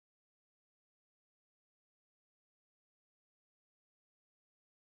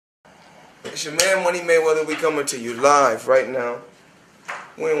It's your man, Money Mayweather. We coming to you live right now.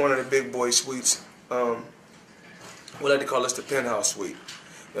 We're in one of the big boy suites. We like to call this the penthouse suite. You know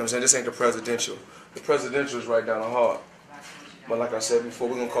what I'm saying? This ain't the presidential. The presidential is right down the hall. But like I said before,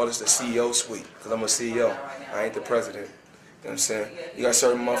 we're going to call this the CEO suite because I'm a CEO. I ain't the president. You know what I'm saying? You got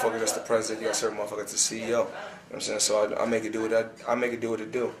certain motherfuckers that's the president. You got certain motherfuckers that's the CEO. You know what I'm saying? So I make it do what I make it do what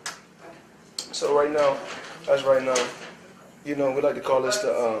it do. So right now, you know, we like to call this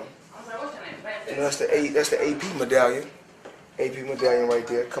the you know, that's the AP medallion. AP medallion right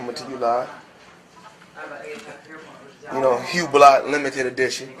there, coming to you live. You know, Hugh Blot limited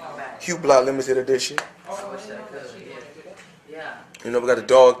edition. Hugh Blot limited edition. You know, we got the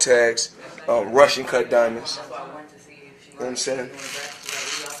dog tags, Russian cut diamonds. You know what I'm saying?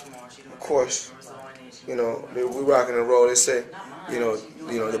 Of course, you know, we rocking and roll. They say, you know,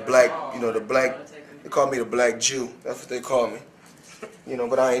 the black, they call me the black Jew. That's what they call me. You know,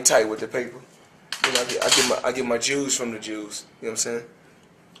 but I ain't tight with the paper. You know, I get my Jews from the Jews. You know what I'm saying?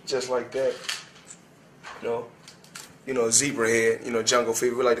 Just like that. You know, zebra head. You know, jungle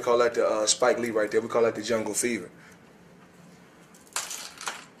fever. We like to call that the Spike Lee right there. We call that the jungle fever.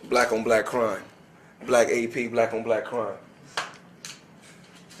 Black on black crime. Black AP, black on black crime.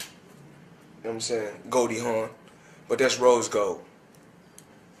 You know what I'm saying? Goldie Hawn. But that's rose gold.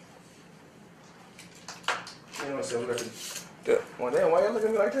 You know what I'm saying? We got well, damn, why y'all looking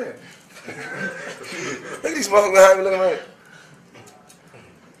at me like that? Look at these motherfuckers behind me looking like that.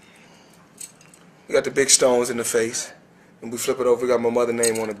 We got the big stones in the face. And we flip it over, we got my mother's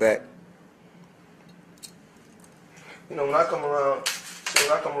name on the back. You know, when I come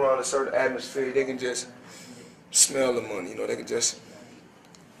around a certain atmosphere, they can just smell the money. You know, they can just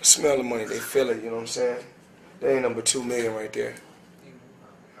smell the money. They feel it, you know what I'm saying? They ain't number 2 million right there.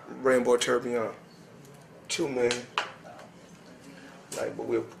 Rainbow Tourbillon. 2 million. Like, but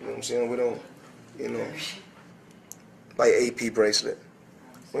you know what I'm saying? We don't, you know, like AP bracelet.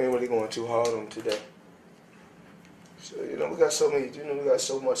 We ain't really going too hard on them today. So, you know, we got so many, you know, we got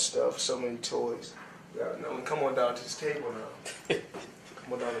so much stuff, so many toys. Now, we come on down to this table now.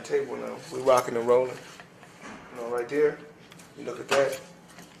 Come on down the table now. We rocking and rolling. You know, right there, you look at that.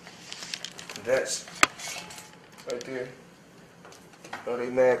 That's right there. You know, they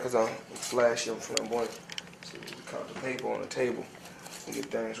mad because I'm flashy, I'm flamboyant. So we count the paper on the table and get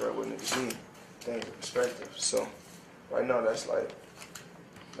things right where niggas need. Things in perspective. So, right now, that's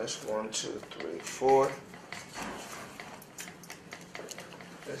 1, 2, 3, 4.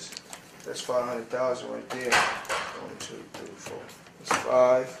 That's 500,000 right there. 1, 2, 3, 4. That's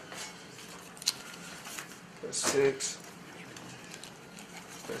 5. That's 6.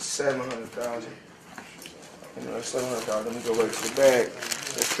 That's 700,000. You know, that's 700,000. Let me go right to the bag.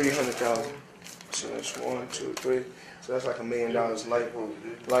 That's 300,000. So that's 1, 2, 3. So that's like $1 million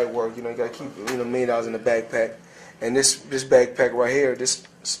light work. You know, you gotta keep $1 million in the backpack. And this backpack right here, this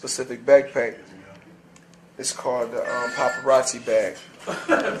specific backpack, it's called the paparazzi bag.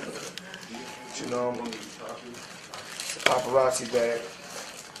 You know, the paparazzi bag.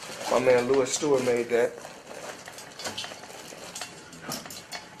 My man Louis Stewart made that.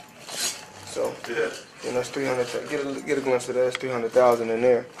 So, you know, it's 300. Get a glimpse of that. It's 300,000 in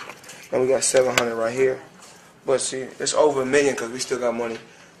there. And we got 700 right here. But see, it's over $1 million because we still got money.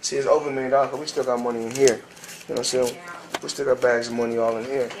 See, it's over $1 million because we still got money in here. You know what I'm saying? We still got bags of money all in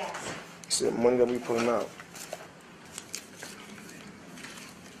here. See, the money that we pulling out.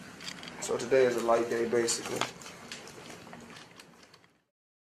 So today is a light day, basically.